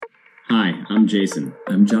I'm Jason.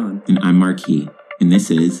 I'm John. And I'm Marquis. And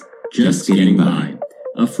this is Just Getting By,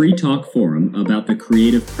 a free talk forum about the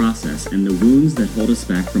creative process and the wounds that hold us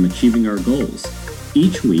back from achieving our goals.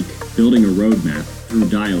 Each week, building a roadmap through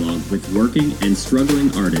dialogue with working and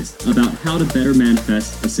struggling artists about how to better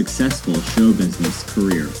manifest a successful show business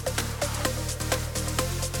career.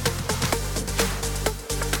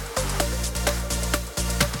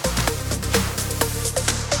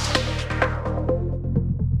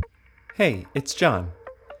 Hey, it's John.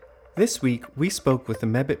 This week, we spoke with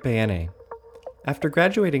Emebit Bayene. After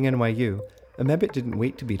graduating NYU, Emebit didn't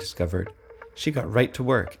wait to be discovered. She got right to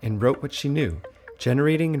work and wrote what she knew,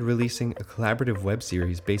 generating and releasing a collaborative web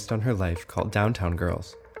series based on her life called Downtown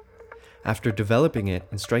Girls. After developing it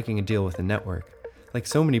and striking a deal with a network, like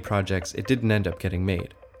so many projects, it didn't end up getting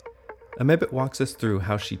made. Emebit walks us through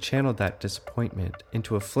how she channeled that disappointment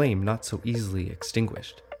into a flame not so easily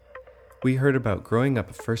extinguished. We heard about growing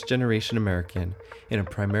up a first-generation American in a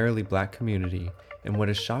primarily black community and what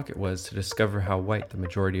a shock it was to discover how white the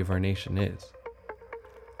majority of our nation is.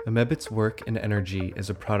 Emebit's work and energy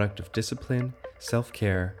is a product of discipline,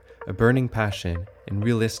 self-care, a burning passion, and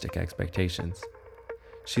realistic expectations.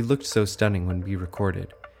 She looked so stunning when we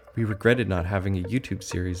recorded. We regretted not having a YouTube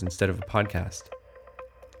series instead of a podcast.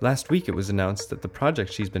 Last week, it was announced that the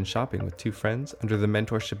project she's been shopping with two friends under the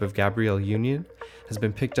mentorship of Gabrielle Union has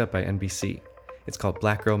been picked up by NBC. It's called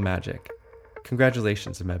Black Girl Magic.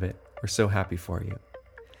 Congratulations, Emebit. We're so happy for you.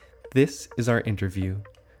 This is our interview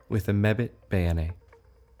with Emebit Bayene.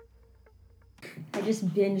 I just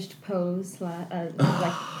binged Pose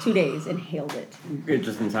like 2 days and hailed it. Good,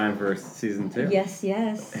 just in time for season 2. Yes.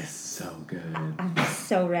 It's so good. I'm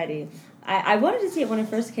so ready. I wanted to see it when it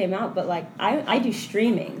first came out, but like I do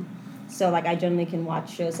streaming, so like I generally can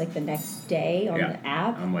watch shows like the next day on the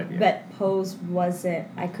app. I'm with you. But Pose wasn't.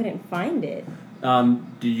 I couldn't find it.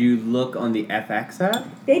 Did you look on the FX app?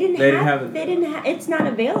 They didn't have. It's not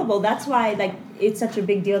available. That's why like it's such a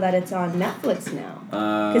big deal that it's on Netflix now.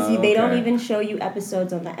 Because they don't even show you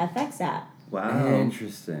episodes on the FX app. Wow,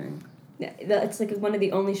 interesting. It's like one of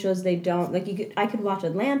the only shows they don't like. I could watch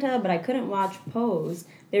Atlanta, but I couldn't watch Pose.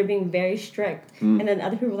 They were being very strict. And then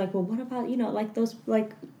other people were like, "Well, what about like those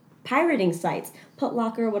like pirating sites,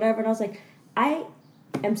 Putlocker or whatever?" And I was like, I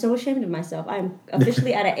am so ashamed of myself. I'm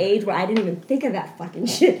officially at an age where I didn't even think of that fucking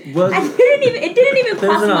shit. It didn't even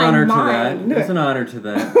cross my mind. There's an honor to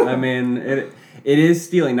that. I mean, it is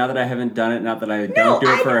stealing. Not that I haven't done it. Not that I don't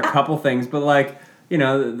do it for a couple things, but like.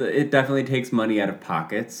 It definitely takes money out of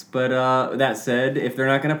pockets. But that said, if they're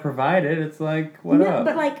not going to provide it, it's like, what up?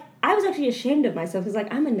 But like, I was actually ashamed of myself because like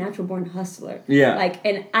I'm a natural born hustler. Yeah. Like,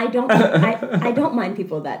 and I don't, I don't mind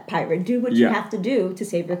people that pirate. Do what you have to do to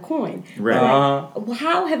save your coin. Right. Like,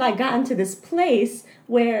 how have I gotten to this place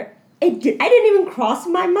where I didn't even cross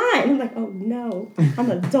my mind? I'm like, oh no, I'm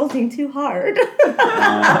adulting too hard.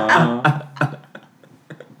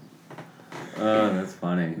 Oh, that's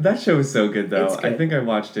funny. That show is so good, though. Good. I think I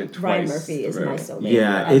watched it twice. Ryan Murphy is my soulmate.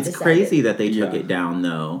 Yeah, it's crazy that they took it down,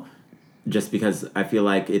 though. Just because I feel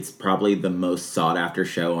like it's probably the most sought-after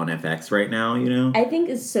show on FX right now, I think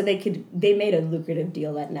it's so they made a lucrative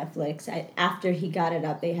deal at Netflix. After he got it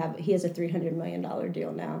up, he has a $300 million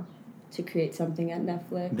deal now to create something at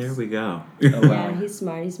Netflix. There we go. Oh, wow. Yeah, he's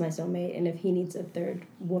smart. He's my soulmate. And if he needs a third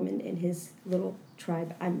woman in his little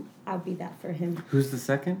tribe, I'll be that for him. Who's the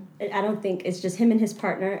second? I don't think it's just him and his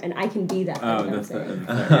partner, and I can be that. Oh, that's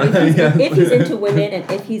the if he's into women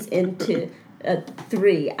and if he's into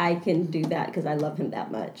 3, I can do that because I love him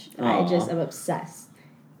that much. Aww. I'm obsessed.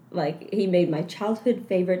 Like, he made my childhood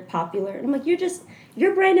favorite Popular. And I'm like,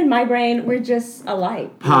 your brain and my brain, we're just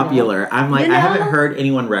alike. Popular. I'm like, I haven't heard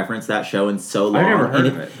anyone reference that show in so long. I've never heard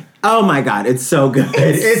of it. Oh my god, it's so good.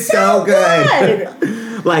 It's so good.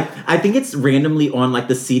 Like, I think it's randomly on, like,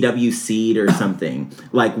 the CW Seed or something.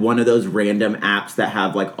 Like, one of those random apps that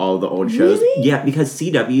have, like, all the old shows. Really? Yeah, because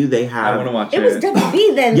CW, they have... I want to watch it. It was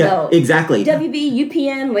WB then, though. Yeah, exactly. WB,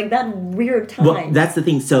 UPN, like, that weird time. Well, that's the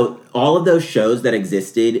thing. So, all of those shows that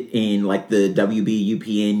existed in, like, the WB,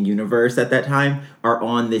 UPN universe at that time are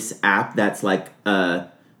on this app that's, like, a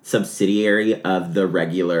subsidiary of the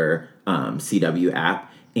regular CW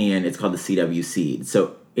app. And it's called the CW Seed.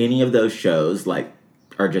 So, any of those shows, like...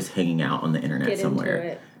 are just hanging out on the internet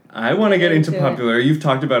somewhere. I want to get into Popular. You've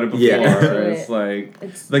talked about it before. Yeah. It's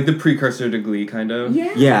like the precursor to Glee, kind of.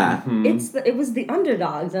 Yeah. Mm-hmm. It was the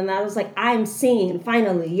underdogs, and I was like, I'm seen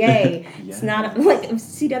finally, yay! It's not like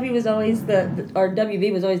CW was always or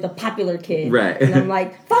WB was always the popular kid, right? And I'm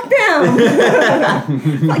like, fuck them!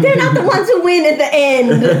 They're not the ones who win at the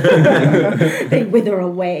end. They wither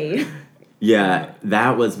away. Yeah,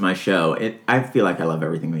 that was my show. I feel like I love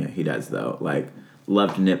everything that he does, though. Like,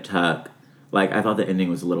 loved Nip Tuck. Like, I thought the ending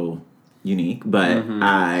was a little unique, but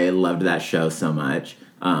I loved that show so much.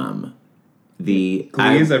 Glee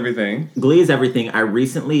is everything. Glee is everything. I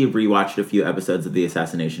recently rewatched a few episodes of The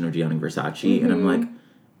Assassination of Gianni Versace, and I'm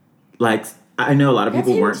like, I know a lot of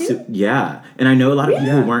people weren't. And I know a lot of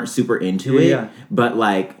people weren't super into it, but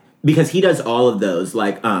like. Because he does all of those,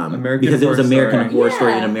 like, because it was American Horror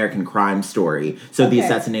Story and American Crime Story. So the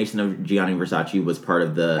assassination of Gianni Versace was part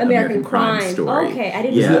of the American Crime Story. Okay, I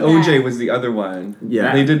didn't know that. OJ was the other one.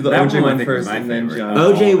 Yeah. They did the OJ one first and then Gianni.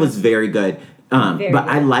 OJ was very good. But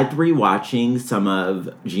I liked rewatching some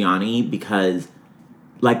of Gianni because,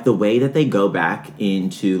 like, the way that they go back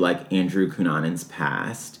into, like, Andrew Cunanan's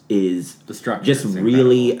past is just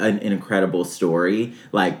really an incredible story.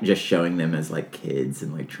 Like, just showing them as, like, kids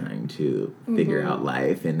and, like, trying to figure out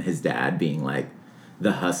life. And his dad being, like,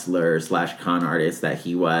 the hustler / con artist that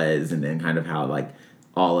he was. And then kind of how, like,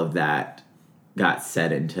 all of that got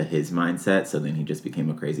set into his mindset. So then he just became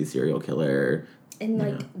a crazy serial killer. And,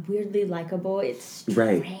 like, weirdly likable. It's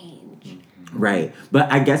strange. Right.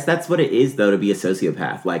 But I guess that's what it is, though, to be a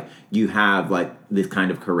sociopath. Like, you have, like, this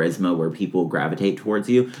kind of charisma where people gravitate towards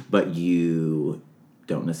you, but you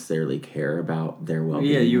don't necessarily care about their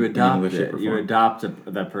well-being. Yeah, you adopt it. You adopt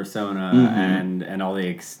the persona and all the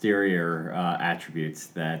exterior attributes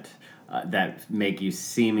that make you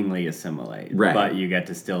seemingly assimilate. Right. But you get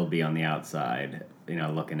to still be on the outside,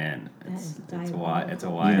 looking in. It's a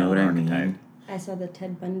wild archetype. I saw the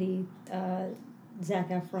Ted Bundy... Zac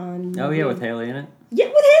Efron. Oh yeah, with Haley in it. Yeah,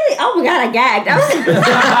 with Haley. Oh my god, I gagged. I was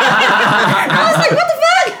like, what the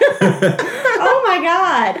fuck? Oh my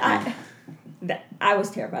god, I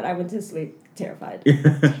was terrified. I went to sleep terrified.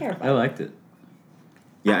 I liked it.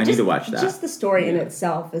 Yeah, I need to watch that. Just the story in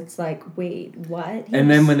itself. It's like, wait, what? And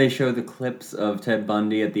then when they show the clips of Ted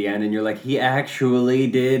Bundy at the end, and you're like, he actually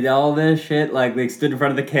did all this shit. Like they stood in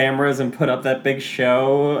front of the cameras and put up that big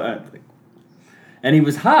show, and he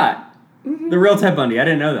was hot. The real Ted Bundy. I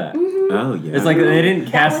didn't know that. Oh, yeah. It's like they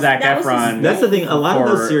didn't cast Zac Efron. That's the thing. A lot of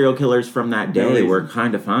those serial killers from that day were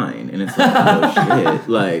kind of fine. And it's like, oh, shit.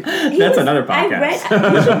 Like, that's another podcast.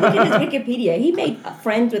 You should look at his Wikipedia. He made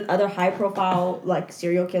friends with other high-profile, like,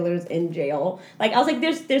 serial killers in jail. Like, I was like,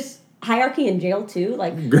 there's hierarchy in jail, too.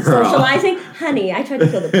 Like, socializing. Honey, I tried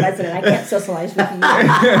to kill the president. I can't socialize with you.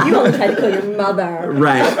 You only tried to kill your mother.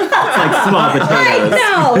 Right. It's like small potatoes.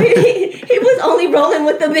 No. He was only rolling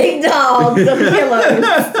with the big dogs, the killers.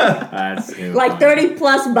 That's too like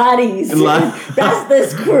 30+ bodies. That's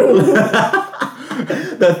this crew.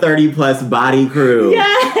 The 30+ body crew.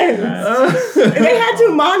 Yes. They had to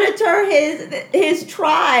monitor his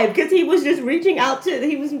tribe because he was just reaching out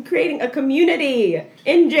he was creating a community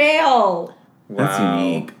in jail. That's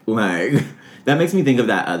unique. Like, that makes me think of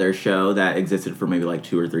that other show that existed for maybe like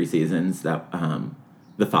 2 or 3 seasons, that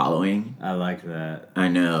The Following. I liked that. I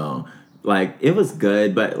know. Like, it was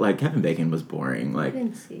good, but, like, Kevin Bacon was boring. Like, I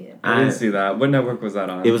didn't see it. I didn't see that. What network was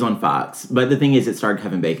that on? It was on Fox. But the thing is, it starred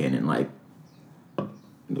Kevin Bacon, and, like,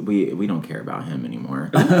 we don't care about him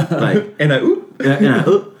anymore. Like,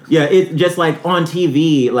 yeah, it's just, like, on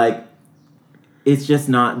TV, like, it's just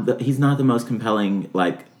not, he's not the most compelling,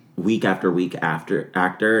 like, week after week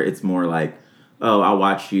actor. It's more like, oh, I'll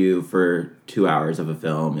watch you for 2 hours of a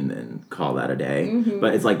film and then call that a day.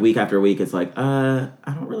 But it's like week after week, it's like, I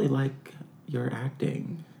don't really like your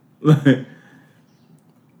acting. But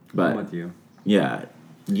I'm with you. Yeah,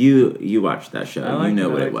 you watched that show. You know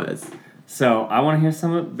what it was. So I want to hear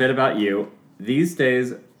some bit about you. These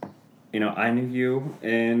days, I knew you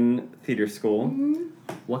in theater school.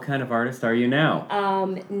 What kind of artist are you now?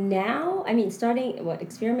 Now, starting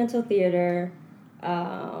experimental theater.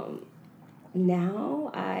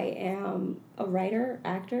 Now I am a writer,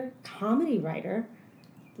 actor, comedy writer.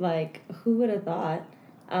 Like, who would have thought?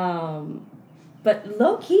 But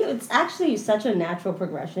low key, it's actually such a natural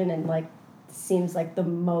progression and, like, seems like the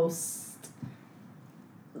most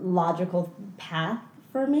logical path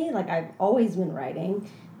for me. Like, I've always been writing.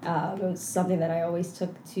 It was something that I always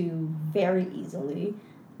took to very easily.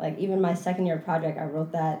 Like, even my second year project, I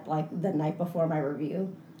wrote that, like, the night before my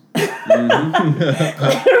review.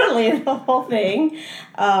 Literally the whole thing.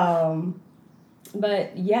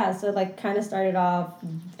 But yeah, so like kind of started off,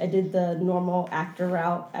 I did the normal actor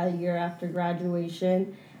route a year after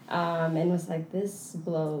graduation, and was like, this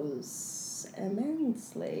blows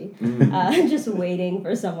immensely. Just waiting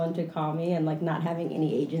for someone to call me and like not having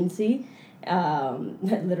any agency,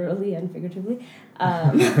 literally and figuratively.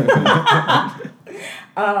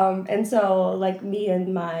 And so like me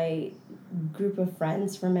and my group of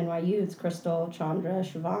friends from NYU, it's Crystal, Chandra,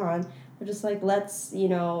 Siobhan, we're just like, let's,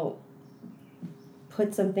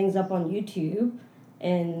 put some things up on YouTube.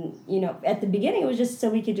 And, at the beginning, it was just so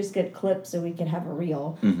we could just get clips, so we could have a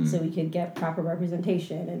reel, so we could get proper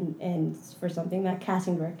representation, and for something that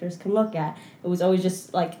casting directors can look at. It was always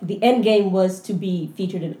just, like, the end game was to be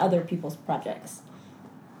featured in other people's projects.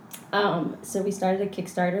 So we started a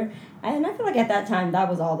Kickstarter, and I feel like at that time, that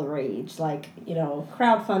was all the rage. Like,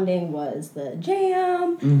 crowdfunding was the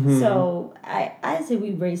jam. So I'd say we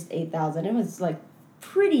raised $8,000. It was, like,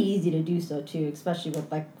 pretty easy to do so, too, especially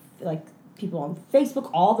with, like people on Facebook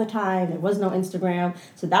all the time. There was no Instagram,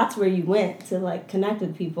 so that's where you went to like connect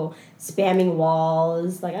with people. Spamming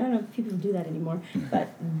walls, like I don't know if people do that anymore, but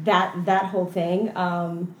that whole thing.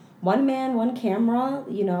 One man, one camera.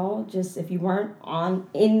 Just if you weren't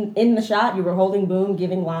in the shot, you were holding boom,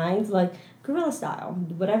 giving lines, like guerrilla style,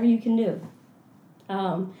 whatever you can do.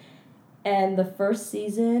 And the first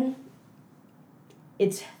season,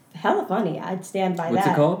 it's hella funny. I'd stand by that. What's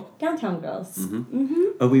it called? Downtown Girls.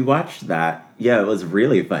 Oh, we watched that. Yeah, it was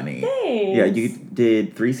really funny. Thanks. Yeah, you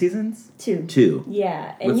did 3 seasons? 2.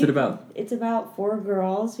 Yeah. And What's it about? It's about 4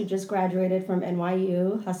 girls who just graduated from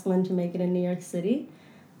NYU, hustling to make it in New York City.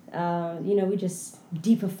 We just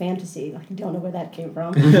deep of fantasy. Like, I don't know where that came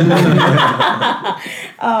from. That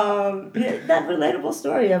relatable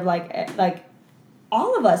story of like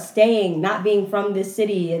all of us staying, not being from this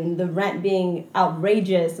city, and the rent being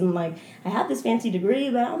outrageous, and like, I have this fancy degree,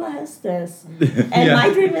 but I'm a hostess, and my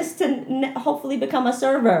dream is to hopefully become a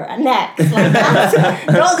server next. Like,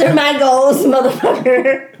 those are my goals,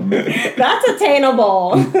 motherfucker. That's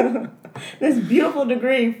attainable. This beautiful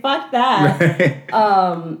degree, fuck that. Right.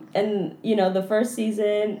 And the first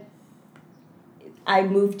season, I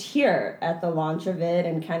moved here at the launch of it,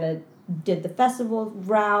 and kind of did the festival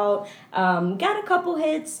route, got a couple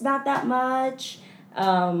hits, not that much.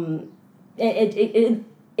 It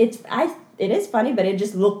is funny, but it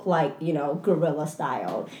just looked like guerrilla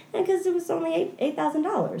style, and because it was only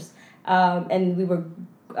 $8,000, and we were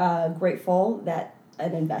grateful that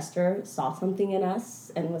an investor saw something in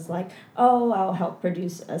us and was like, "Oh, I'll help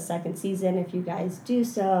produce a second season if you guys do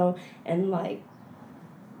so," and like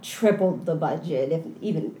tripled the budget, if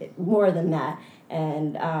even more than that.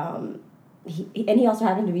 And he also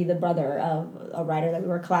happened to be the brother of a writer that we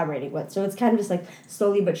were collaborating with. So it's kind of just like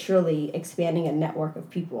slowly but surely expanding a network of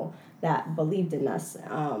people that believed in us.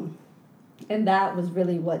 And that was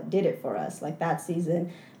really what did it for us. Like that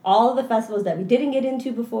season, all of the festivals that we didn't get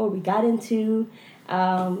into before, we got into.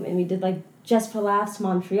 And we did like Just for Laughs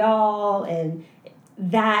Montreal, and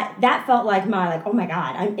that felt like oh my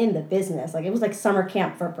God, I'm in the business. Like it was like summer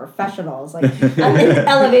camp for professionals. Like I'm in the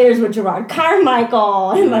elevators with Gerard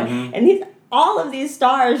Carmichael, and like and all of these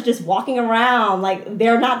stars just walking around like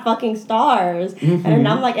they're not fucking stars. And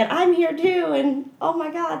I'm like, and I'm here too, and oh my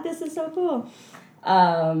God, this is so cool.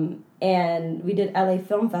 And we did LA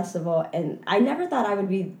Film Festival, and I never thought I would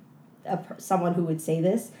be someone who would say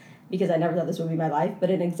this, because I never thought this would be my life, but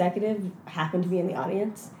an executive happened to be in the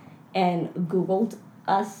audience and Googled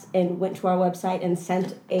us and went to our website and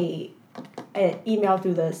sent an email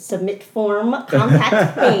through the submit form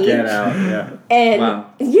contact page. Get out, yeah. And wow.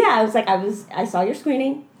 Yeah, I was like, I saw your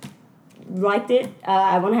screening, liked it.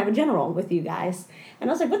 I want to have a general with you guys. And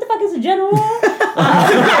I was like, what the fuck is a general? Does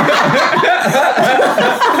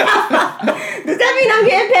that mean I'm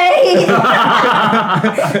getting paid?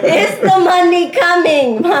 Is the money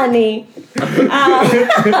coming, honey?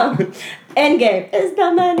 Endgame. Is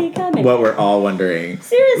the money coming? What we're all wondering.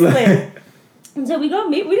 Seriously. And so we go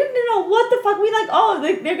meet. We didn't know what the fuck. We like, oh,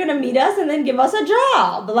 they're going to meet us and then give us a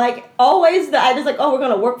job. Like, always, I was like, oh, we're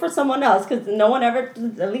going to work for someone else. Because no one ever,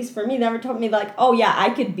 at least for me, never told me, like, oh, yeah,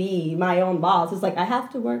 I could be my own boss. It's like, I have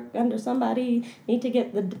to work under somebody. Need to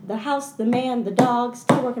get the house, the man, the dog.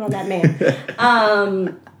 Still working on that man.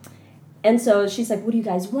 And so she's like, what do you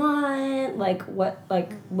guys want? Like, what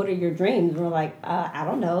are your dreams? And we're like, I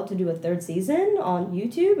don't know, to do a 3rd season on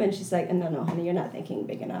YouTube. And she's like, no, honey, you're not thinking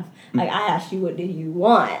big enough. Like, I asked you, what do you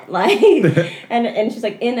want? Like, and she's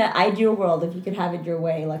like, in an ideal world, if you could have it your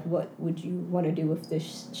way, like, what would you want to do with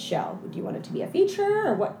this show? Would you want it to be a feature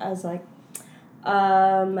or what? I was like,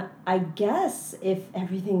 I guess if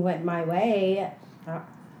everything went my way,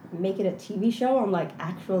 make it a TV show on like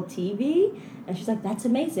actual TV. And she's like, that's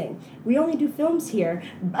amazing. We only do films here.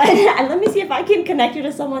 And let me see if I can connect you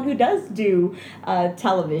to someone who does do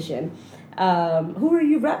television. Who are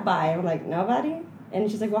you rep by? And I'm like, nobody.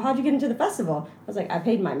 And she's like, well, how'd you get into the festival? I was like, I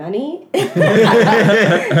paid my money.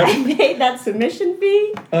 I paid that submission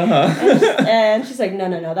fee. And she's like,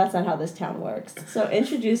 no, that's not how this town works. So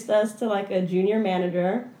introduced us to like a junior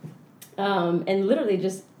manager, and literally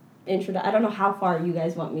just I don't know how far you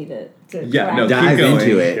guys want me to Yeah, no, dive keep going.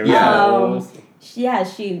 into it. Yeah.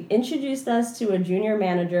 She introduced us to a junior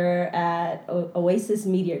manager at Oasis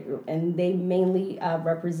Media Group, and they mainly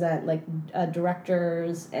represent like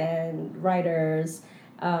directors and writers,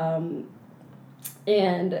 and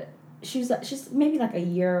she's maybe like a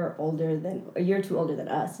year or two older than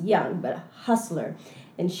us, young but a hustler,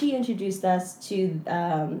 and she introduced us to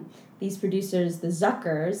these producers, the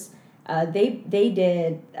Zuckers. They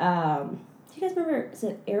did. Do you guys remember? Is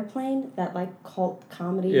it Airplane? That like cult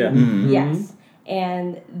comedy. Yeah. Mm-hmm. Yes.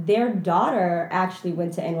 And their daughter actually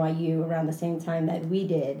went to NYU around the same time that we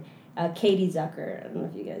did. Katie Zucker. I don't know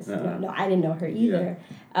if you guys know. No, I didn't know her either.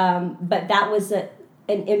 But that was an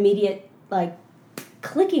immediate like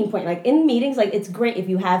clicking point. Like in meetings, like it's great if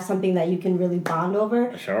you have something that you can really bond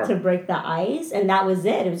over to break the ice. And that was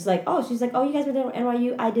it. It was like, oh, she's like, oh, you guys were there at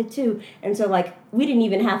NYU? I did too. And so like we didn't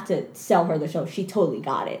even have to sell her the show. She totally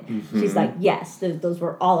got it. Mm-hmm. She's like, yes, those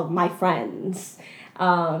were all of my friends.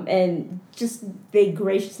 And just they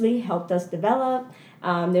graciously helped us develop.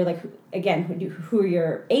 They're like, again, who are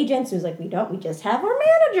your agents? Who's like, we just have our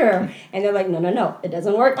manager. And they're like, no, it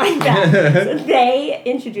doesn't work like that. So they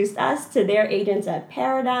introduced us to their agents at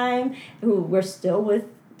Paradigm, who we're still with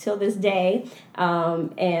till this day.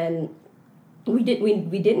 And we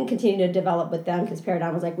didn't continue to develop with them because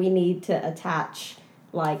Paradigm was like, we need to attach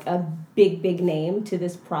like a big name to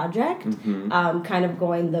this project, kind of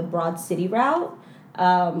going the Broad City route.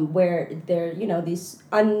 Where they're, these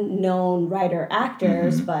unknown writer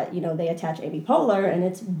actors, but, they attach Amy Poehler and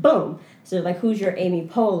it's boom. So they're like, who's your Amy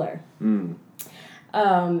Poehler?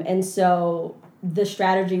 And so the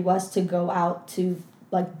strategy was to go out to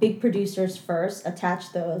like big producers first,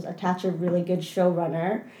 attach a really good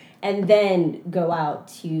showrunner, and then go out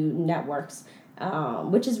to networks.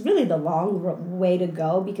 Which is really the long way to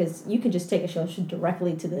go because you could just take a show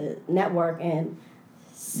directly to the network and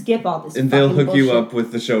skip all this. And they'll hook bullshit. you up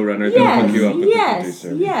with the showrunner. They'll hook you up with the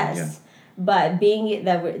producer. Yes. Yeah. But being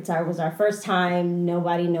that it was our first time,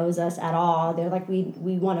 nobody knows us at all. They're like, we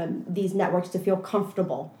want these networks to feel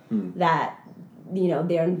comfortable that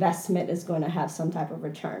their investment is going to have some type of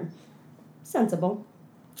return. Sensible.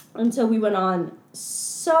 And so we went on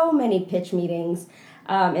so many pitch meetings,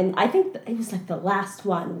 and I think it was like the last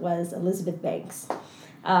one was Elizabeth Banks.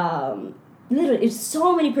 Literally, it's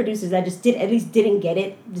so many producers that just didn't get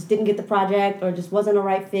it, just didn't get the project, or just wasn't a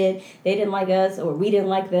right fit. They didn't like us, or we didn't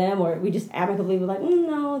like them, or we just amicably were like,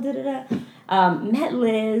 no, met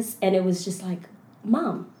Liz, and it was just like,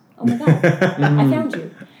 Mom, oh my God, I found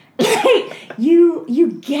you.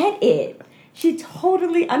 You get it. She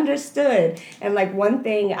totally understood. And like one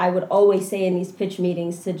thing I would always say in these pitch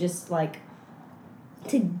meetings to just like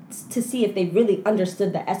to see if they really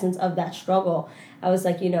understood the essence of that struggle. I was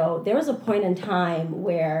like, there was a point in time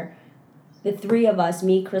where the three of us,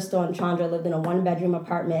 me, Crystal, and Chandra, lived in a 1-bedroom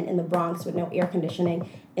apartment in the Bronx with no air conditioning.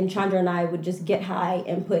 And Chandra and I would just get high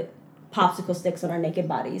and put popsicle sticks on our naked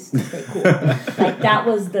bodies to stay cool. Like that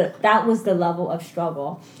was the level of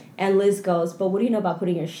struggle. And Liz goes, but what do you know about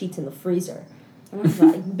putting your sheets in the freezer? And I was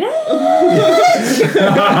like, bitch!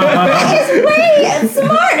 It's way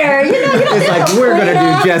smarter. It's like, we're going to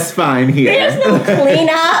do just fine here. There's no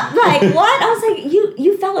cleanup. Like, what? I was like,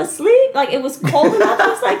 you fell asleep? Like, it was cold enough? I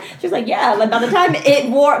was like, she was like, yeah. Like, by the time it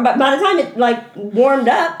warmed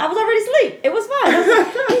up, I was already asleep. It was fine. I was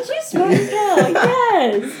like, bitch, you smart as hell.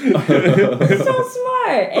 Yes. So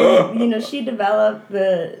smart. And, she developed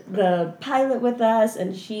the pilot with us,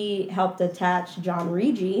 and she helped attach John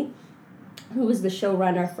Rigi, who was the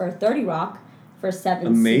showrunner for 30 Rock for 7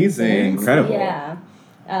 Amazing. seasons. Incredible. Yeah.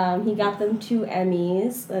 He got them 2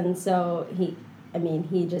 Emmys, and so he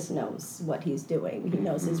just knows what he's doing. He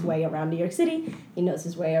knows his way around New York City. He knows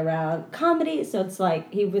his way around comedy. So it's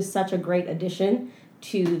like he was such a great addition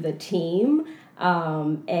to the team.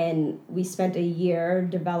 And we spent a year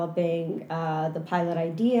developing the pilot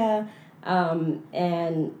idea.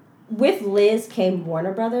 And with Liz came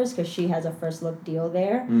Warner Brothers because she has a first look deal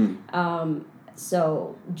there.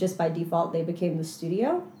 So just by default, they became the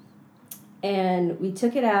studio. And we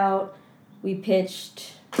took it out. We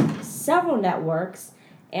pitched several networks,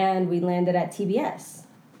 and we landed at TBS.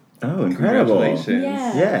 Oh, incredible. Congratulations.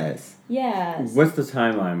 Yeah. Yes. Yes. What's the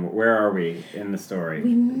timeline? Where are we in the story?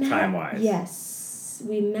 Time-wise? Yes.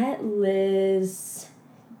 We met Liz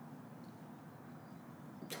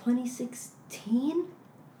 2016?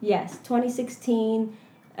 Yes, 2016.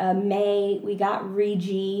 May, we got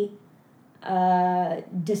Rigi.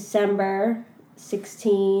 December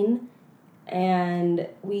 16. And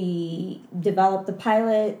we developed the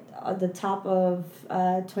pilot at the top of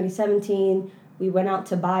 2017. We went out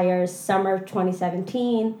to buyers summer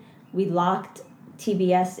 2017. we locked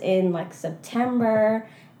TBS in like September,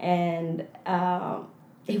 and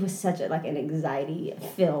it was such an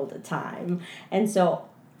anxiety-filled time. And so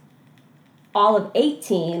all of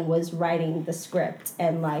 18 was writing the script,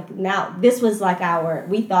 and like now this was like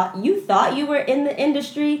you thought you were in the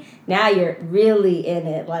industry, now you're really in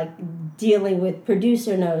it, like dealing with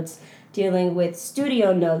producer notes, dealing with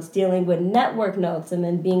studio notes, dealing with network notes, and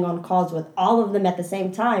then being on calls with all of them at the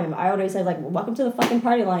same time. I always say, like, welcome to the fucking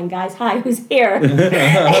party line, guys. Hi, who's here?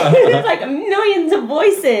 There's like millions of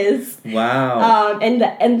voices. Wow.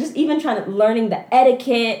 And just even learning the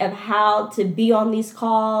etiquette of how to be on these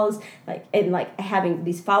calls, and having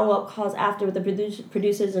these follow-up calls after with the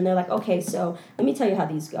producers, and they're like, okay, so let me tell you how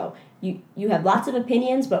these go. You have lots of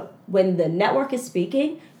opinions, but when the network is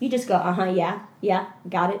speaking, you just go, yeah,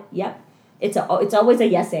 got it, yep. It's always a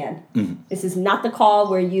yes and. Mm-hmm. This is not the call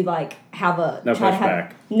where you have a no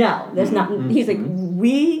pushback. No, there's not. He's like,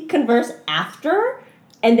 we converse after,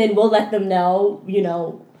 and then we'll let them know,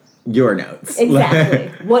 your notes. Exactly.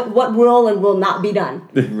 what will and will not be done.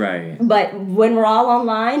 Right. But when we're all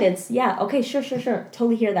online, it's okay, sure,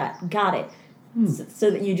 totally hear that, got it. So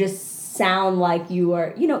that you just sound like you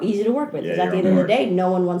are, easy to work with. Because at the end of the day, no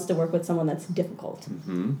one wants to work with someone that's difficult.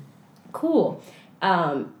 Mm-hmm. Cool.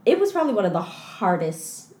 It was probably one of the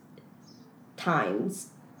hardest times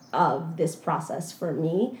of this process for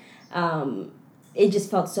me. It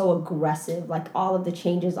just felt so aggressive, like all of the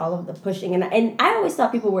changes, all of the pushing. And I always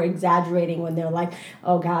thought people were exaggerating when they're like,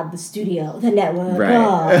 oh God, the studio, the network.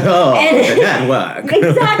 Right. The network.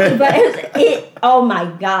 Exactly. But oh my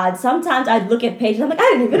God. Sometimes I'd look at pages, I'm like, I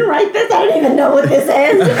didn't even write this. I don't even know what this is.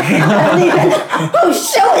 I don't even,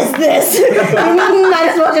 whose show is this? Might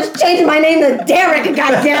as well just change my name to Derek,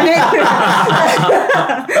 goddammit.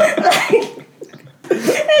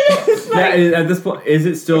 At this point, is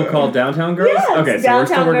it still called Downtown Girls? Yes, okay, so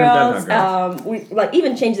Downtown we're still Girls. working on Downtown Girls. We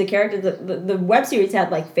even changed the characters. The web series had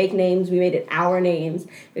fake names. We made it our names.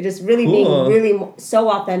 They're just really being really so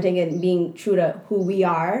authentic and being true to who we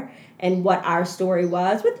are and what our story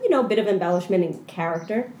was, with a bit of embellishment and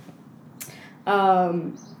character.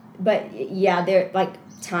 But yeah, there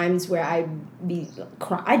times where I'd be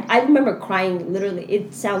I remember crying literally.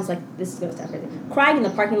 It sounds like this is gonna sound crazy. Crying in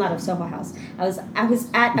the parking lot of Soho House. I was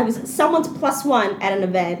someone's +1 at an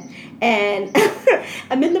event, and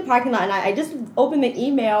I'm in the parking lot, and I just opened the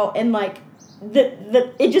email, and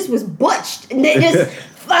it just was butched, and they just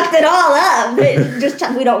fucked it all up.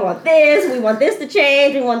 We don't want this. We want this to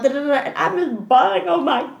change. We want and I'm just bawling. Oh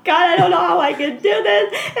my God! I don't know how I can do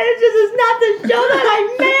this. And it just is not the show that I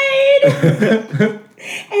made.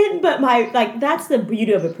 But that's the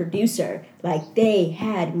beauty of a producer. They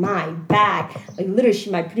had my back.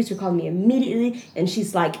 Literally, my producer called me immediately, and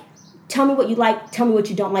she's like, tell me what you like, tell me what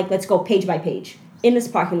you don't like, let's go page by page. In this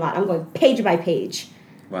parking lot, I'm going page by page.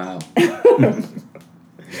 Wow.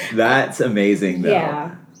 That's amazing, though.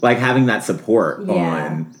 Yeah. Having that support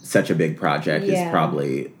on such a big project is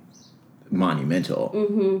probably monumental.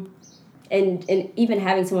 Mm-hmm. And even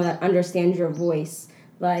having someone that understands your voice.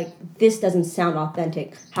 This doesn't sound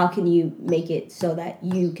authentic. How can you make it so that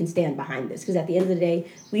you can stand behind this? Because at the end of the day,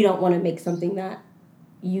 we don't want to make something that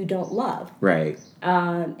you don't love. Right.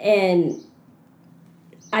 And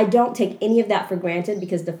I don't take any of that for granted,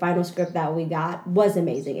 because the final script that we got was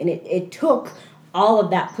amazing. And it took all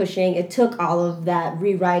of that pushing. It took all of that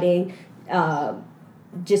rewriting,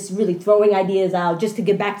 just really throwing ideas out just to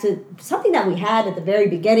get back to something that we had at the very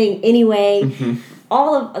beginning anyway. Mm-hmm.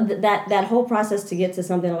 All of that whole process to get to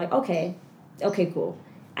something like, okay, cool.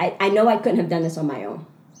 I know I couldn't have done this on my own.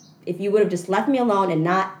 If you would have just left me alone and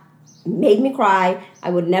not made me cry, I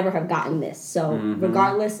would never have gotten this. So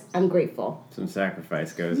regardless, I'm grateful. Some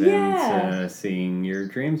sacrifice goes into seeing your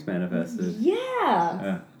dreams manifested.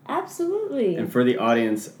 Yeah, absolutely. And for the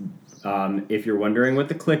audience, if you're wondering what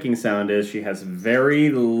the clicking sound is, she has very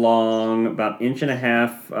long, about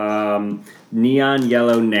 1.5 inch, neon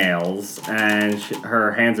yellow nails, and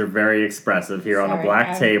her hands are very expressive here on a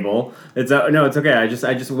black table. It's okay. I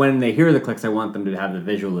just when they hear the clicks, I want them to have the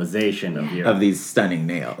visualization of these stunning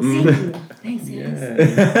nails. Thanks,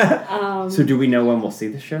 guys. So do we know when we'll see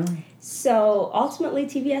the show? So ultimately,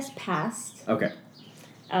 TBS passed. Okay.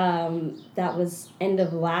 That was end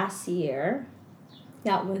of last year.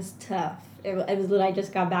 That was tough. It was literally, I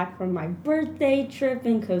just got back from my birthday trip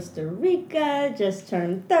in Costa Rica, just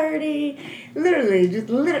turned 30,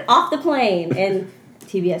 literally off the plane, and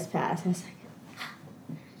TBS passed. I was like,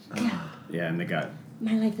 God. Yeah, and they got...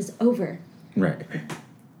 My life is over. Right.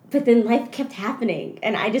 But then life kept happening,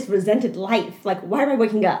 and I just resented life. Why am I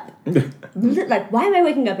waking up? Why am I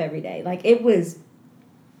waking up every day? It was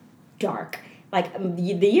dark. like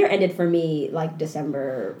the year ended for me like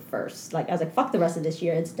December 1st. Like I was like, fuck the rest of this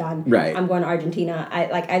year, it's done. Right. I'm going to Argentina.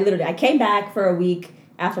 I came back for a week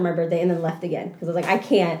after my birthday and then left again because I was like, I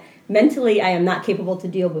can't mentally. I am not capable to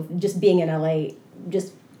deal with just being in LA,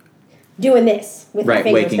 just doing this with my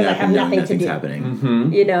fingers waking because I up have and knowing nothing to nothing's do.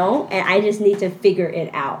 happening. You know, and I just need to figure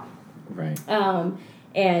it out. Right.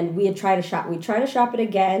 And we had tried to shop. We tried to shop it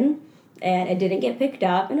again, and it didn't get picked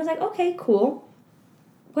up. And I was like, okay, cool,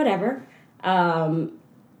 whatever. But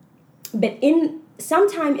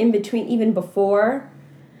sometime in between, even before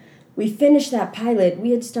we finished that pilot,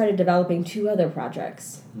 we had started developing 2 other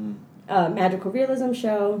projects: a magical realism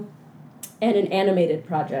show and an animated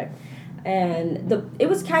project. And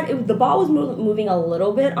the ball was moving a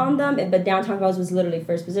little bit on them, but Downtown Girls was literally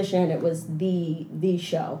first position. It was the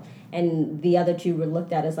show, and the other 2 were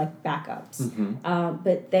looked at as like backups.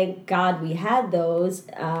 But thank God we had those,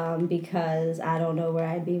 because I don't know where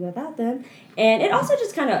I'd be without them. And it also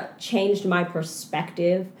just kind of changed my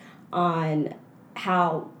perspective on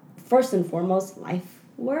how, first and foremost, life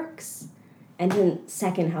works, and then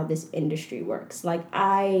second, how this industry works. Like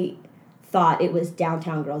I thought it was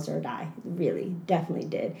Downtown Girls or Die. Really, definitely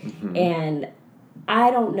did. And I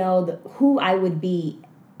don't know who I would be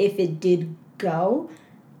if it did go.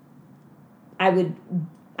 I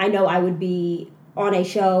know I would be on a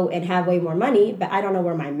show and have way more money, but I don't know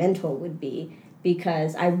where my mental would be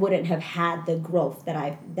because I wouldn't have had the growth that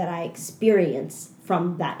I experienced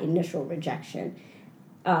from that initial rejection.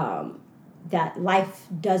 That life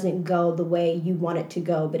doesn't go the way you want it to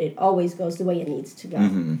go, but it always goes the way it needs to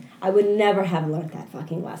go. I would never have learned that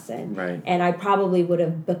fucking lesson. Right. And I probably would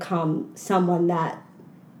have become someone that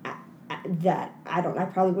I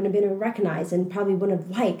probably wouldn't have been recognized and probably wouldn't have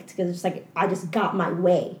liked because it's like I just got my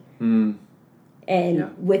way. And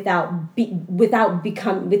without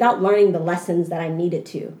learning the lessons that I needed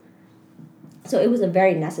to. So it was a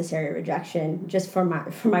very necessary rejection just for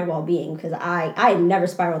my well-being because I had never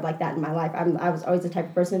spiraled like that in my life. I was always the type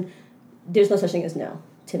of person, there's no such thing as no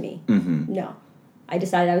to me. No. I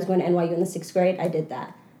decided I was going to NYU in the 6th grade. I did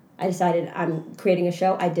that. I decided I'm creating a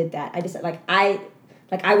show. I did that. I decided I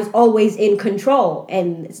was always in control,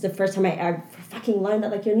 and it's the first time I fucking learned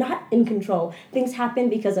that you're not in control. Things happen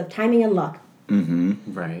because of timing and luck.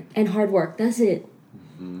 Right. And hard work. That's it.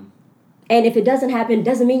 And if it doesn't happen,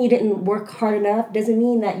 doesn't mean you didn't work hard enough. Doesn't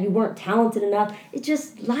mean that you weren't talented enough. It's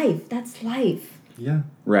just life. That's life. Yeah.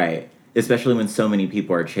 Right. Especially when so many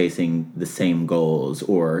people are chasing the same goals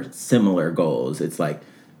or similar goals. It's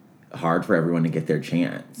hard for everyone to get their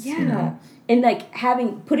chance. Yeah. You know?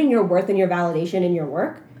 And putting your worth and your validation in your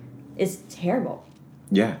work is terrible.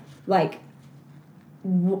 Yeah.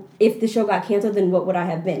 If the show got canceled, then what would I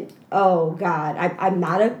have been? Oh, God. I'm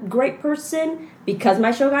not a great person because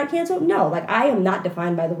my show got canceled? No. I am not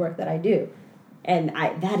defined by the work that I do. And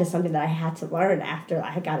that is something that I had to learn after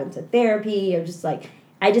I got into therapy or just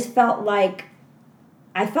I just felt like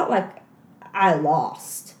I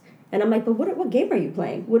lost. And I'm like, but what game are you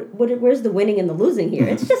playing? Where's the winning and the losing here?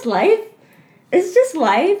 It's just life. It's just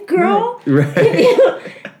life, girl. Right.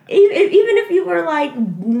 Even if you were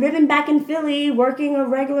living back in Philly, working a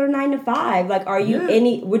regular 9 to 5,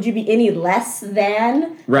 would you be any less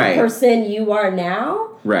than the person you are now?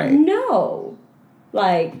 Right. No.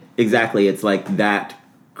 Exactly. It's that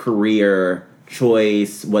career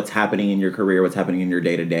choice, what's happening in your career, what's happening in your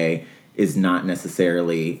day-to-day is not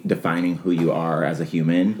necessarily defining who you are as a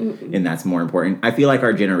human. And that's more important. I feel like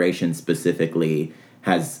our generation specifically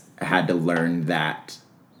has had to learn that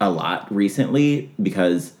a lot recently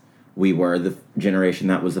because we were the generation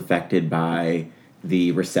that was affected by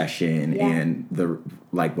the recession and the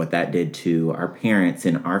what that did to our parents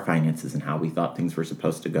and our finances and how we thought things were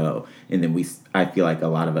supposed to go. And then I feel like a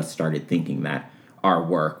lot of us started thinking that our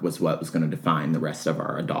work was what was going to define the rest of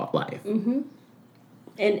our adult life.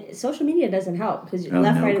 And social media doesn't help because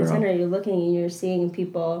right, and center, you're looking and you're seeing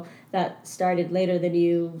people that started later than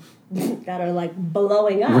you that are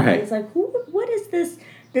blowing up. Right. And it's what is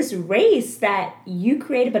this race that you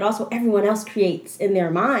created, but also everyone else creates in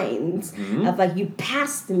their minds of you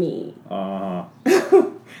passed me. Or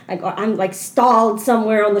I'm stalled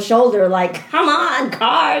somewhere on the shoulder, come on,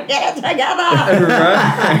 car, get it together.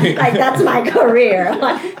 Right. That's my career.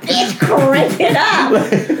 I'm bitch, crank it up.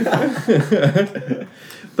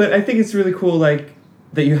 But I think it's really cool, that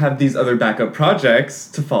you have these other backup projects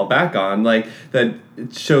to fall back on, that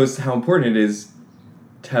it shows how important it is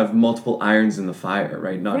to have multiple irons in the fire,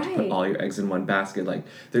 right? Not to put all your eggs in one basket.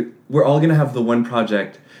 We're all going to have the one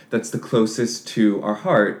project that's the closest to our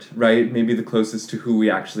heart, right? Maybe the closest to who we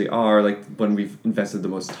actually are, when we've invested the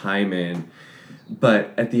most time in.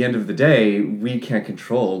 But at the end of the day, we can't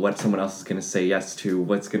control what someone else is going to say yes to,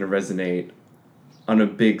 what's going to resonate on a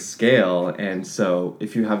big scale. And so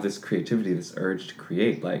if you have this creativity, this urge to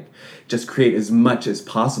create, like, just create as much as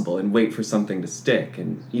possible and wait for something to stick.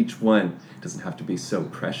 And each one doesn't have to be so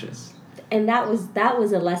precious. And that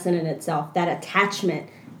was a lesson in itself, that attachment,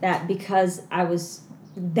 that because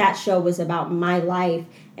that show was about my life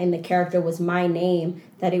and the character was my name,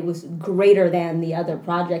 that it was greater than the other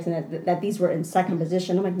projects, and that these were in second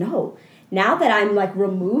position. I'm like, no. Now that I'm like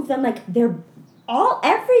removed, I'm like,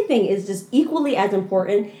 everything is just equally as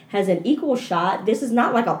important, has an equal shot. This is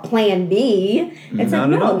not like a plan B. It's like,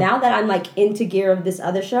 no, now that I'm like into gear of this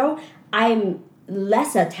other show, I'm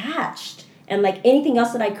less attached. And like anything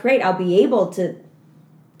else that I create, I'll be able to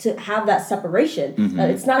have that separation.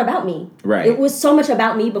 It's not about me. Right. It was so much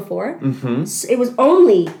about me before. It was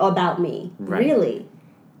only about me, really.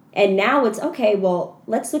 And now it's, okay, well,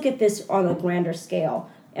 let's look at this on a grander scale.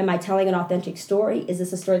 Am I telling an authentic story? Is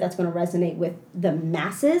this a story that's going to resonate with the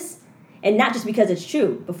masses? And not just because it's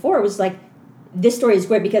true. Before it was like, this story is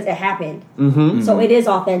great because it happened. So it is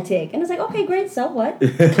authentic. And it's like, okay, great, so what?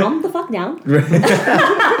 Calm the fuck down.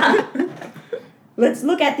 Let's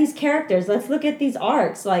look at these characters. Let's look at these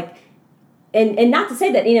arcs. Like, and not to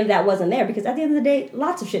say that any of that wasn't there, because at the end of the day,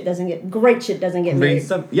 lots of shit doesn't get made.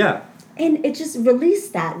 Yeah. And it just release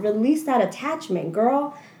that attachment,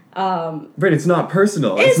 girl. Right, it's not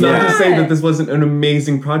personal. It's not to say that this wasn't an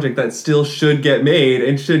amazing project that still should get made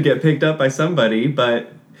and should get picked up by somebody,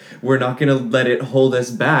 but we're not going to let it hold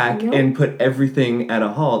us back and put everything at a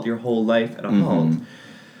halt, your whole life at a halt.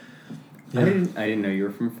 Yeah. I didn't know you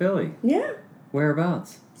were from Philly. Yeah.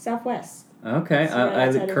 Whereabouts? Southwest. Okay,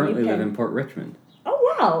 I currently live in Port Richmond.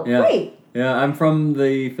 Oh, wow. Yeah. Great. Yeah, I'm from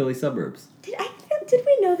the Philly suburbs. Did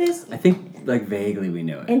we know this? I think, like, vaguely we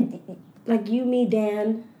know it. And, like, you, me,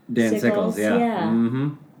 Dan Sickles, yeah.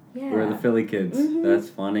 Yeah. We're the Philly kids. That's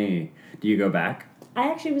funny. Do you go back? I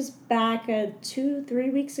actually was back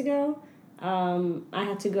 2-3 weeks ago. I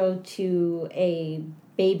had to go to a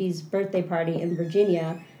baby's birthday party in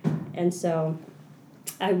Virginia, and so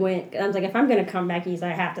I went. I was like, if I'm going to come back east,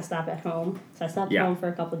 I have to stop at home. So I stopped at home for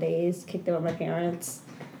a couple of days, kicked it with my parents.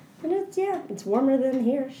 And it's warmer than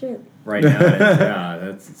here, shit. Right now,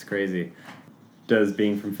 it's crazy. Does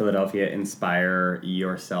being from Philadelphia inspire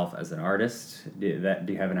yourself as an artist? Do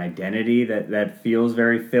you have an identity that feels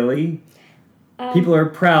very Philly? People are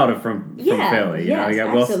proud from Philly. You know, you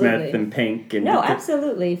got Will Smith and Pink. And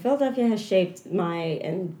absolutely. Philadelphia has shaped my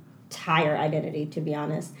entire identity, to be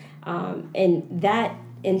honest. And that,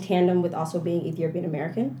 in tandem with also being Ethiopian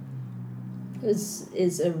American, I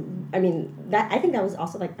think that was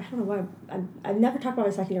also, like, I don't know why I've never talked about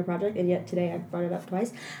my second year project, and yet today I brought it up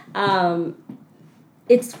twice.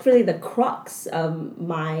 It's really the crux of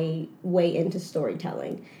my way into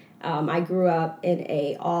storytelling. I grew up in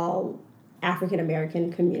a all African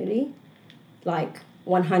American community, like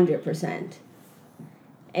 100%.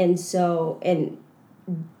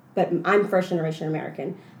 But I'm first generation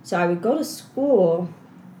American. So I would go to school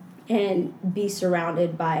and be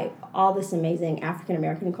surrounded by all this amazing African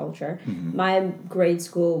American culture. My grade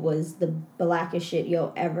school was the blackest shit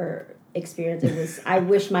you'll ever experience. It was, I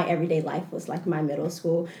wish my everyday life was like my middle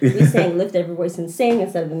school. We sang Lift Every Voice and Sing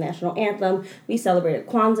instead of the national anthem. We celebrated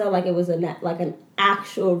Kwanzaa like it was it is an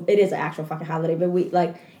actual fucking holiday, but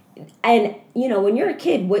and you know, when you're a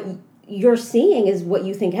kid, what you're seeing is what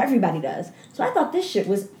you think everybody does. So I thought this shit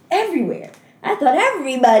was everywhere. I thought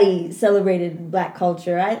everybody celebrated black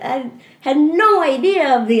culture. I had no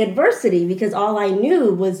idea of the adversity, because all I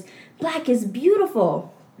knew was black is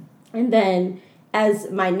beautiful. And then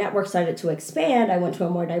as my network started to expand, I went to a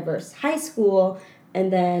more diverse high school,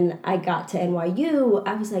 and then I got to NYU.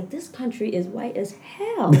 I was like, this country is white as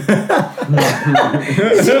hell.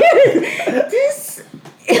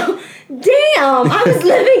 Damn, I was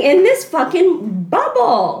living in this fucking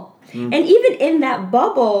bubble. And even in that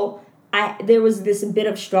bubble, there was this bit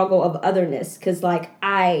of struggle of otherness, because like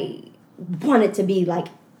I wanted to be like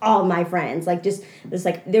all my friends. Like just it's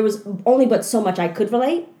like there was only but so much I could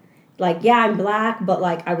relate. Like, yeah, I'm black, but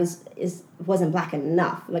like I wasn't black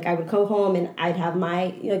enough. Like I would go home and I'd have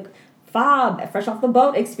my fob, fresh off the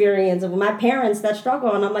boat experience of my parents that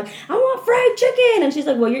struggle, and I'm like, I want fried chicken, and she's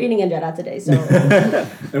like, well, you're eating injera today, so.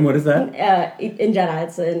 And what is that? Injera,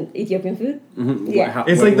 it's an Ethiopian food. Yeah,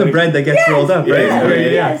 it's like the bread that gets rolled up,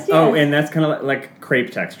 right? Yes. Oh, and that's kind of like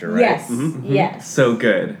crepe texture, right? Yes, yes. So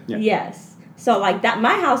good. Yeah. Yes. So like that,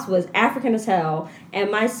 my house was African as hell,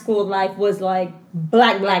 and my school life was like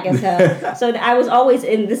black as hell. So I was always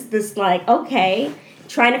in this like, okay,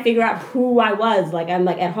 trying to figure out who I was. Like I'm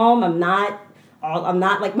like at home, I'm not I'm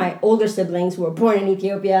not like my older siblings who were born in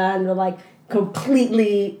Ethiopia and they're like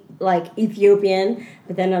completely like Ethiopian.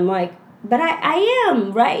 But then I'm like, but I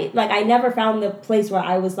am, right? Like I never found the place where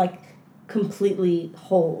I was like completely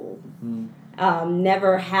whole.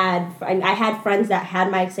 Never had, I had friends that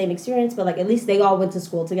had my same experience, but like at least they all went to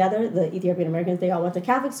school together. The Ethiopian Americans, they all went to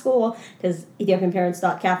Catholic school because Ethiopian parents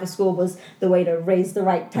thought Catholic school was the way to raise the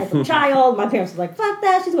right type of child. My parents were like, fuck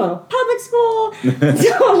that, she's going to public school.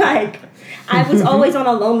 So like, I was always on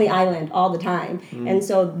a lonely island all the time. And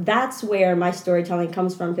so that's where my storytelling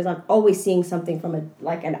comes from, because I'm always seeing something from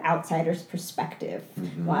an outsider's perspective.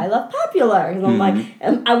 Why I love Popular. Because I'm like,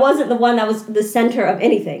 I wasn't the one that was the center of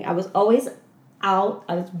anything. I was always out.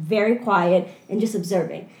 I was very quiet and just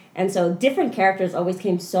observing. And so different characters always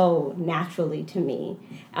came so naturally to me.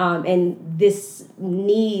 And this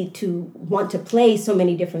need to want to play so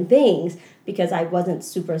many different things because I wasn't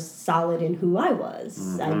super solid in who I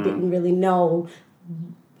was. I didn't really know.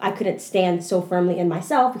 I couldn't stand so firmly in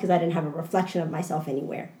myself because I didn't have a reflection of myself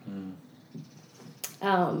anywhere.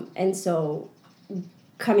 And so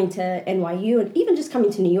coming to NYU and even just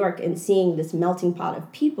coming to New York and seeing this melting pot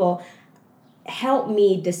of people helped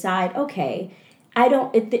me decide, okay,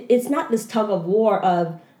 it's not this tug of war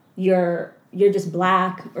of you're just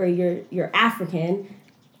black or you're African.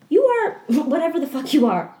 You are whatever the fuck you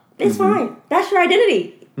are. It's fine. That's your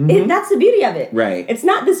identity. That's the beauty of it. Right. It's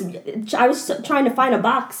not this. I was trying to find a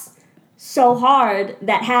box so hard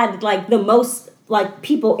that had like the most like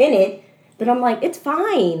people in it, but I'm like, it's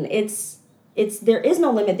fine. It's there is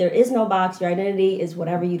no limit. There is no box. Your identity is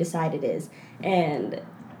whatever you decide it is. And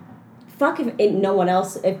fuck if no one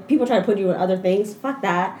else, if people try to put you in other things, fuck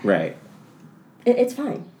that. Right. It's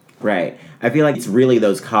fine. Right. I feel like it's really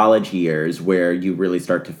those college years where you really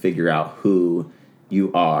start to figure out who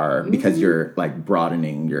you are because you're like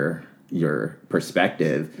broadening your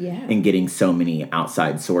perspective and getting so many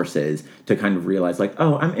outside sources to kind of realize like,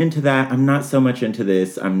 oh, I'm into that. I'm not so much into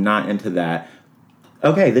this. I'm not into that.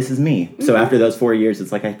 Okay, this is me. So after those 4 years,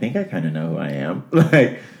 it's like, I think I kind of know who I am.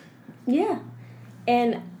 Like, yeah.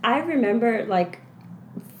 And I remember like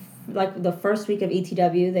the first week of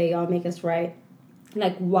ETW, they all make us write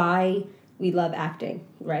like why we love acting,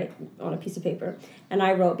 right, on a piece of paper. And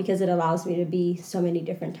I wrote because it allows me to be so many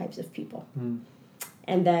different types of people.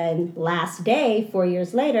 And then last day, 4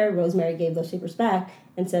 years later, Rosemary gave those papers back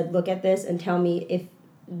and said, look at this and tell me if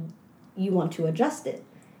you want to adjust it.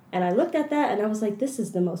 And I looked at that and I was like, this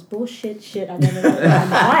is the most bullshit shit I've ever done in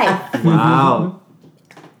my life. Wow.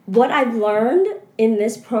 What I've learned in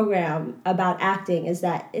this program about acting is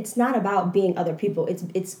that it's not about being other people.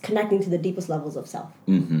 It's connecting to the deepest levels of self.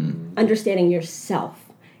 Understanding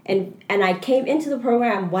yourself. And I came into the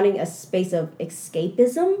program wanting a space of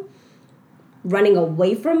escapism, running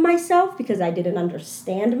away from myself because I didn't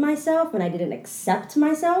understand myself and I didn't accept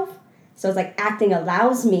myself. So it's like acting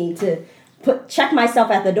allows me to check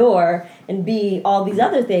myself at the door and be all these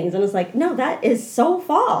other things. And it's like, no, that is so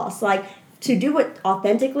false. Like, to do it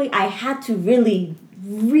authentically, I had to really,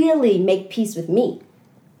 really make peace with me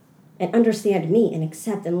and understand me and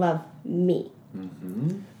accept and love me.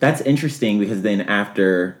 That's interesting because then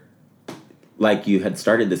after, like you had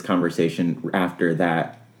started this conversation after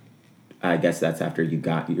that, I guess that's after you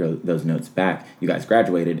got those notes back, you guys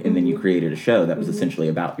graduated and then you created a show that was essentially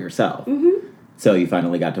about yourself. So you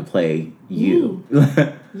finally got to play you.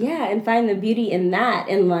 Yeah, and find the beauty in that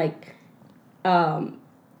and like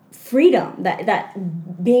freedom,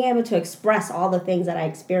 that being able to express all the things that I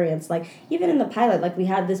experienced. Like even in the pilot, like we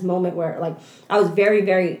had this moment where like I was very,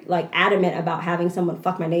 very like adamant about having someone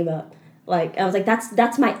fuck my name up. Like I was like,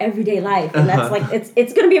 that's my everyday life, and that's like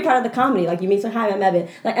it's gonna be a part of the comedy. Like you meet, so hi, I'm Ebbet.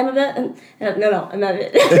 Like I'm Ebbet, no, I'm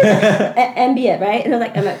Ebbet. MBet, right? And I was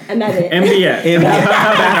like, I'm Ebbet. MBet.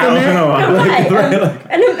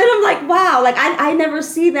 And I'm like, wow, like I never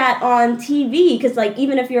see that on TV because like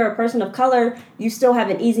even if you're a person of color, you still have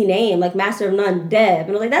an easy name like Master of None, Deb, and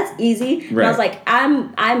I was like, that's easy. And I was like,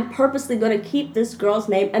 I'm purposely gonna keep this girl's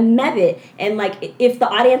name Ebbet, and like if the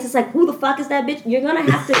audience is like, who the fuck is that bitch? You're gonna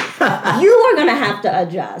have to. You are going to have to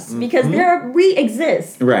adjust because we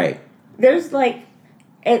exist. Right. There's like,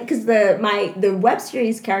 because the web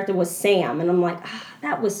series character was Sam, and I'm like,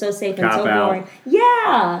 that was so safe and so boring.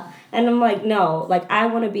 Yeah. And I'm like, no, like I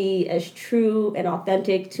want to be as true and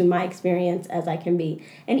authentic to my experience as I can be.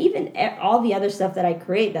 And even all the other stuff that I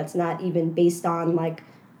create that's not even based on like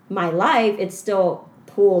my life, it's still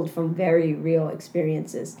pulled from very real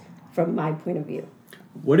experiences from my point of view.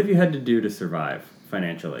 What have you had to do to survive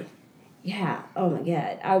financially? Yeah. Oh my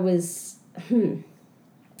God. I was,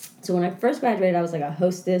 So when I first graduated, I was like a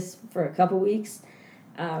hostess for a couple weeks.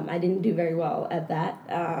 I didn't do very well at that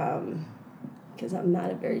because I'm not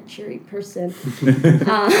a very cheery person. You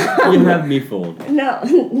have me fooled. No.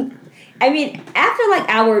 I mean, after like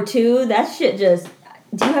hour 2, that shit just...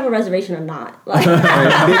 Do you have a reservation or not? Like,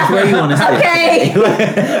 Bitch, where you want to sit?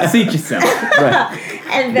 Okay. Seat yourself. Right.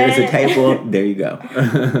 And then, There's a table. There you go.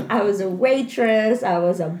 I was a waitress. I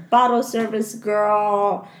was a bottle service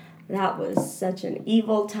girl. That was such an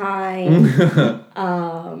evil time.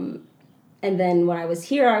 And then when I was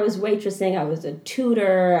here, I was waitressing. I was a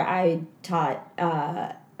tutor. I taught.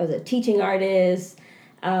 I was a teaching artist.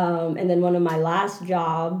 And then one of my last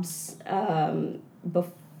jobs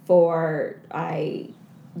before I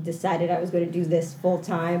decided I was going to do this full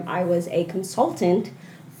time, I was a consultant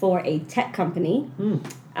for a tech company.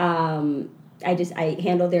 I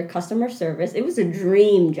handled their customer service. It was a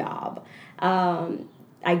dream job.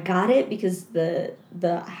 I got it because the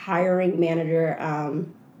hiring manager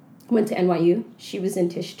went to NYU. She was in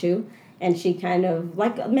Tisch too, and she kind of,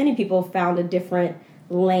 like many people, found a different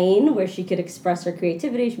lane where she could express her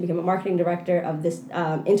creativity. She became a marketing director of this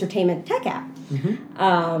entertainment tech app,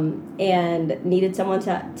 and needed someone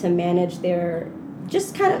to manage their,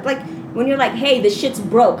 just kind of like when you're like, hey, the shit's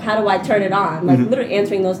broke, how do I turn it on? Like literally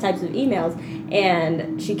answering those types of emails.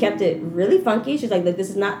 And she kept it really funky. She's like, this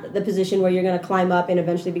is not the position where you're going to climb up and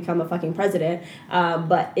eventually become a fucking president.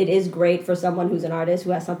 But it is great for someone who's an artist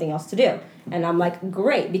who has something else to do. And I'm like,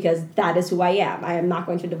 great, because that is who I am. I am not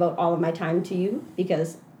going to devote all of my time to you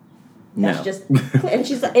because that's just... And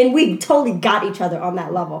she's like, and we totally got each other on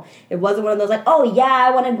that level. It wasn't one of those like, oh yeah,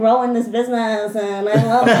 I want to grow in this business and I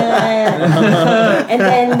love it. And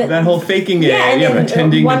then that whole faking it, and then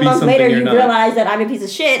pretending to be something you're not. 1 month later, you realize that I'm a piece of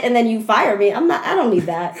shit, and then you fire me. I don't need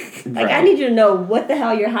that. Like, I need you to know what the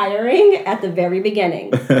hell you're hiring at the very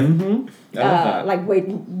beginning. Like,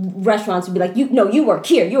 restaurants would be like, you work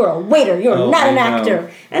here. You're a waiter. You're not an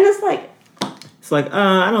actor. And it's like,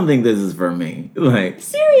 I don't think this is for me. Like,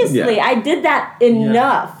 seriously, I did that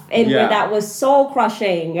enough, and where that was soul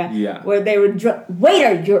crushing. Yeah. Where they would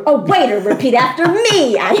waiter, you're a waiter. Repeat after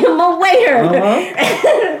me. I am a waiter.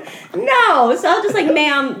 No, so I was just like,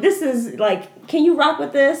 ma'am, this is like, can you rock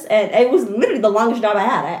with this? And it was literally the longest job I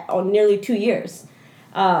had, nearly 2 years.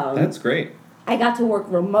 That's great. I got to work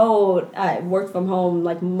remote. I worked from home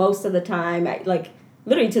like most of the time.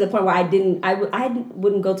 Literally to the point where I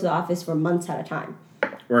wouldn't go to the office for months at a time.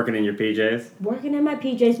 Working in your PJs? Working in my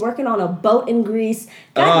PJs, working on a boat in Greece.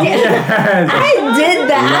 God damn, yes. I did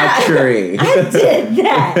that. Luxury. I did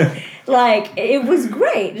that. Like, it was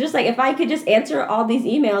great. Just like, if I could just answer all these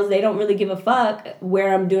emails, they don't really give a fuck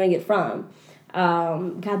where I'm doing it from.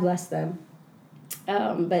 God bless them.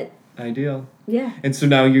 But ideal. Yeah. And so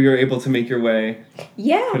now you're able to make your way.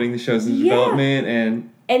 Yeah. Putting the shows in development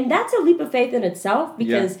and that's a leap of faith in itself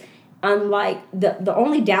because unlike the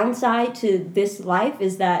only downside to this life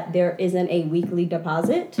is that there isn't a weekly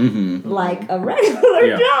deposit like a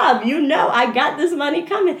regular job. I got this money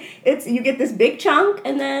coming. You get this big chunk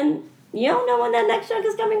and then you don't know when that next chunk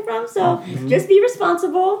is coming from. So just be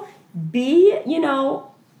responsible, be,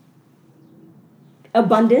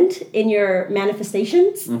 abundant in your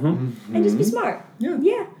manifestations and just be smart.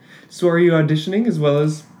 Yeah. So are you auditioning as well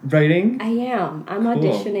as writing? I am. I'm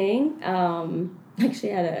auditioning.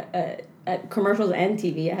 Actually, I had a commercials and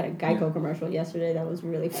TV. I had a Geico commercial yesterday that was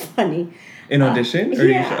really funny. In audition?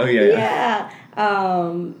 Yeah.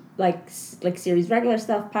 Like series regular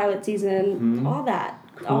stuff, pilot season, all that.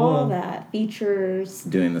 Cool. All that. Features.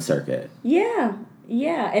 Doing the circuit. Yeah.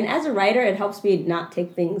 And as a writer, it helps me not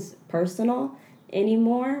take things personal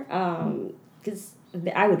anymore. Because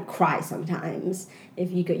I would cry sometimes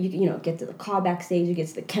if you get to the callback stage, you get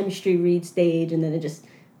to the chemistry read stage, and then it just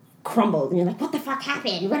crumbles, and you're like, what the fuck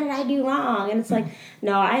happened? What did I do wrong? And it's like,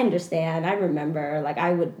 no, I understand. I remember, like,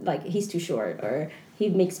 I would, like, he's too short, or he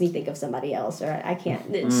makes me think of somebody else, or I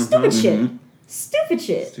can't. Stupid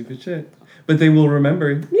shit. But they will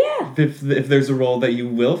remember. Yeah. If there's a role that you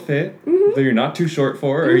will fit, that you're not too short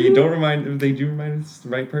for, or you don't remind, they do remind us the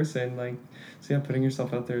right person, like. So putting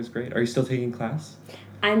yourself out there is great. Are you still taking class?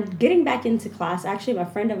 I'm getting back into class. Actually, a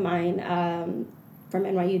friend of mine from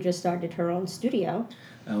NYU just started her own studio.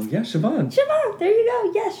 Oh, yeah, Siobhan. Siobhan, there you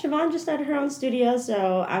go. Yes, Siobhan just started her own studio,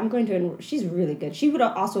 so I'm going to... She's really good. She would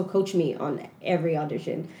also coach me on every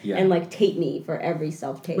audition and, like, tape me for every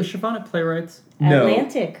self-tape. Was Siobhan at Playwrights? No.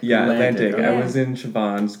 Atlantic. Yeah, Atlantic. Yeah. I was in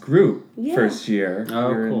Siobhan's group first year.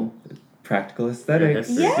 Oh, cool. Practical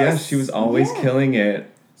Aesthetics. Yes. Yeah, she was always killing it.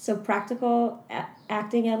 So Practical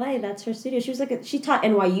Acting LA, that's her studio. She was she taught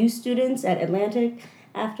NYU students at Atlantic.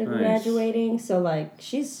 after Nice. graduating. So like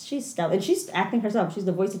she's stellar, and she's acting herself. She's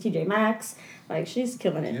the voice of TJ Maxx. Like she's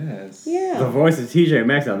killing it. Yes. Yeah. The voice of TJ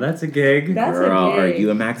Maxx. Now that's a gig. That's a Girl, are gig.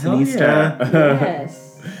 you a Maxinista? Yes.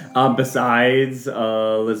 Besides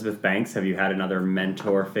Elizabeth Banks, have you had another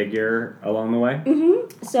mentor figure along the way?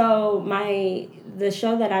 So the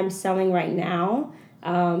show that I'm selling right now,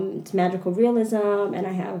 it's magical realism, and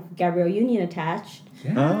I have Gabrielle Union attached.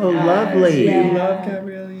 Oh, lovely. yeah. We love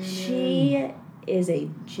Gabrielle Union. She is a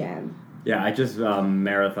gem. Yeah, I just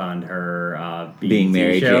marathoned her Being BET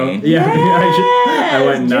Mary show. Jane. Yeah, I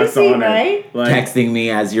went nuts Juicy, on right? it. Like, Texting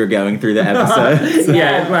me as you're going through the episode.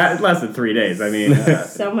 yeah, it lasted 3 days. I mean,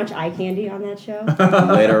 So much eye candy on that show.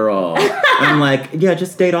 Literal. I'm like, yeah,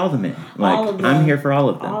 just date all the men. Like, All of them. I'm here for all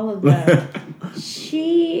of them. All of them.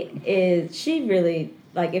 She really,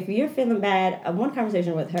 like, if you're feeling bad, one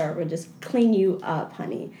conversation with her would just clean you up,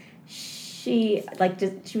 honey. She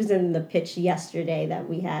was in the pitch yesterday that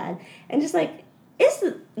we had, and just like, it's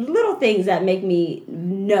the little things that make me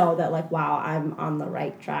know that, like, wow, I'm on the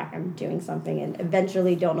right track. I'm doing something, and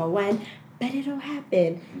eventually, don't know when, but it'll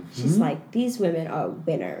happen. She's like, these women are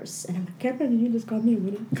winners, and I'm like, can't believe you just called me a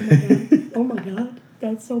winner. Oh my god, oh my god,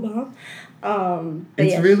 that's so bomb. But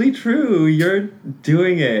It's yeah, really true. You're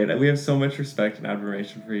doing it. We have so much respect and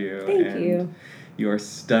admiration for you. Thank and you. You are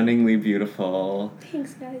stunningly beautiful.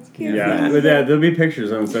 Thanks, guys. yeah, but there'll be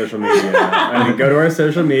pictures on social media. I mean, go to our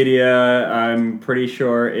social media. I'm pretty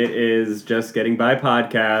sure it is Just Getting By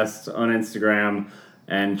Podcast on Instagram,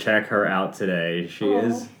 and check her out today. She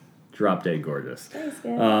is drop dead gorgeous. Thanks,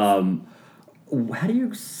 guys. How do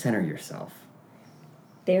you center yourself?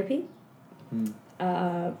 Therapy.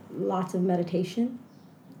 Lots of meditation.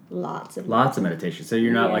 Lots of meditation. So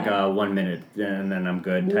you're not like Yeah. a 1 minute and then I'm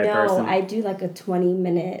good type No, person? I do like a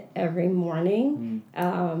 20-minute every morning.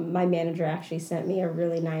 My manager actually sent me a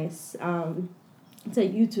really nice, it's a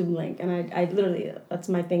YouTube link, and I literally, that's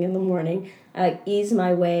my thing in the morning. I like ease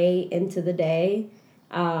my way into the day,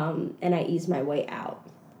 and I ease my way out.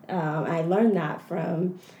 I learned that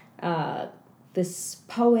from this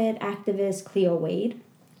poet, activist, Cleo Wade.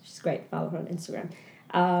 She's great, follow her on Instagram.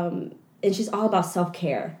 And she's all about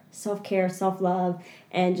self-care, self-love,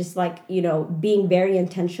 and just like, you know, being very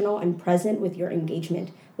intentional and present with your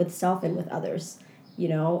engagement with self and with others, you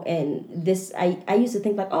know. And this, I used to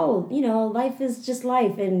think like, oh, you know, life is just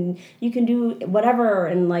life and you can do whatever.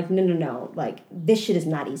 And like, no, like this shit is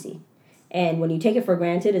not easy. And when you take it for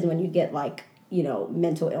granted is when you get like, you know,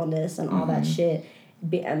 mental illness and all that shit.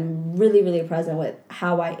 I'm really, really present with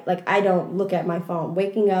how I don't look at my phone.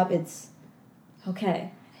 Waking up, it's,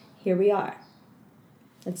 okay, here we are.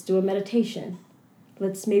 Let's do a meditation.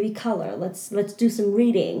 Let's maybe color. Let's do some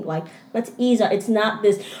reading. Like, let's ease our, it's not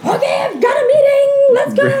this, okay, I've got a meeting,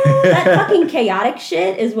 let's go. That fucking chaotic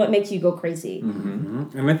shit is what makes you go crazy.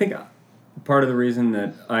 Mm-hmm. And I think part of the reason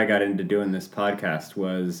that I got into doing this podcast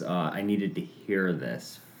was I needed to hear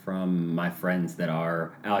this from my friends that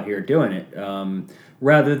are out here doing it,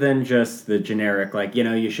 rather than just the generic, like, you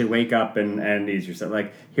know, you should wake up and ease yourself,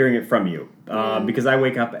 like hearing it from you. Because I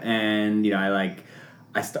wake up and, you know,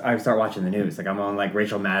 I start watching the news. Like, I'm on, like,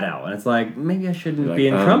 Rachel Maddow, and it's like, maybe I shouldn't be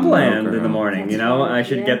in Trump land in the morning, That's you know? right, I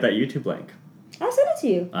should yeah. get that YouTube link. I'll send it to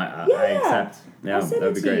you. I Yeah. accept. Yeah, I'll send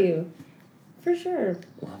that'd it be to great. you. For sure.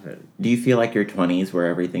 Love it. Do you feel like your 20s were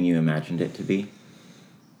everything you imagined it to be?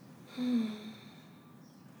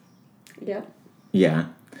 Yep. Yeah.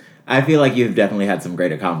 I feel like you've definitely had some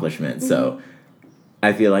great accomplishments. So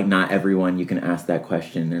I feel like not everyone you can ask that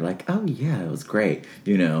question. They're like, oh, yeah, it was great,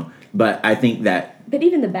 you know. But I think that... But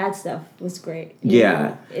even the bad stuff was great. You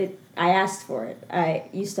Yeah. know? I asked for it. I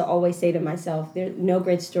used to always say to myself, no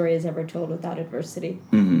great story is ever told without adversity.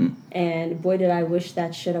 Mm-hmm. And boy, did I wish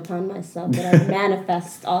that shit upon myself, that I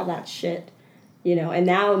manifest all that shit. You know, and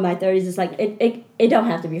now in my 30s, it's like, it don't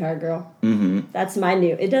have to be hard, girl. Mm-hmm. That's my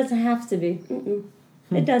new. It doesn't have to be.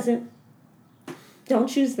 It doesn't. Don't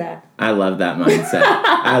choose that. I love that mindset.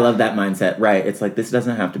 I love that mindset. Right. It's like, this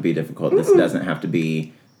doesn't have to be difficult. This doesn't have to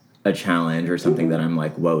be a challenge or something that I'm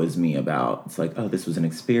like, woe is me about. It's like, oh, this was an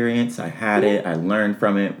experience. I had it. I learned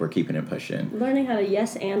from it. We're keeping it pushing. Learning how to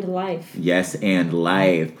yes and life. Yes and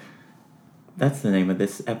life. That's the name of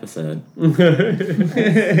this episode.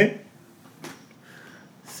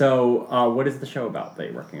 So, what is the show about that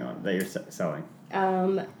you're working on, that you're selling? I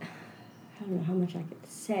don't know how much I could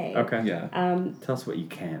say. Okay. Yeah. Tell us what you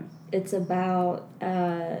can. It's about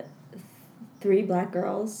 3 black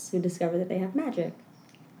girls who discover that they have magic.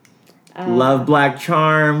 Love Black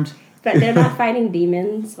Charmed. But they're not fighting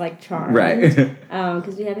demons like Charmed. Right.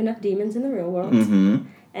 Because we have enough demons in the real world. Mm-hmm.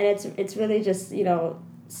 And it's really just, you know,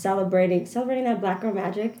 celebrating that black girl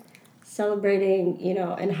magic, celebrating, you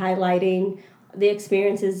know, and highlighting the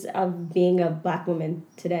experiences of being a Black woman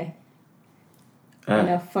today. In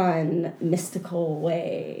a fun, mystical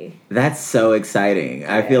way. That's so exciting.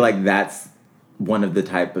 I feel like that's one of the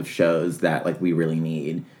type of shows that like we really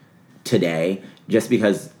need today, just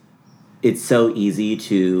because it's so easy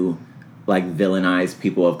to like villainize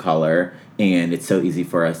people of color, and it's so easy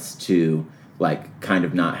for us to like kind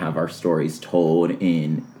of not have our stories told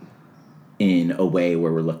in a way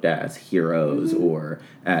where we're looked at as heroes or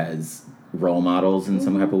as role models in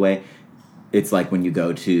some type of way. It's like when you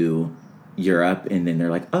go to Europe and then they're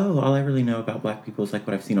like, oh, all I really know about Black people is like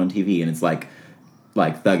what I've seen on TV, and it's like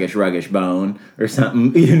Thuggish Ruggish Bone or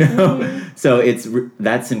something, you know. So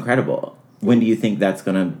that's incredible. When do you think that's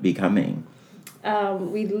gonna be coming?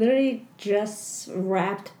 We literally just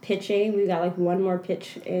wrapped pitching. We got like one more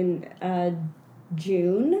pitch in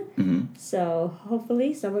June, so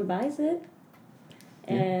hopefully someone buys it.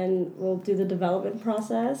 And we'll do the development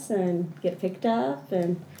process and get picked up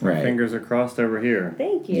and. Right. Fingers are crossed over here.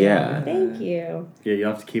 Thank you. Yeah. Thank you. Yeah, you'll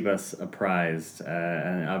have to keep us apprised.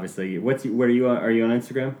 And obviously, what are you on? Are you on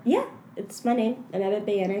Instagram? Yeah, it's my name, Amebet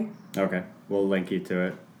Bayene. Okay, we'll link you to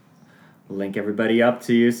it. We'll link everybody up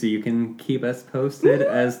to you so you can keep us posted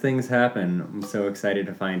as things happen. I'm so excited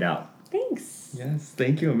to find out. Thanks. Yes,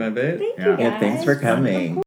 thank you, Amebet. Thank you, Yeah. guys. Yeah, thanks for coming.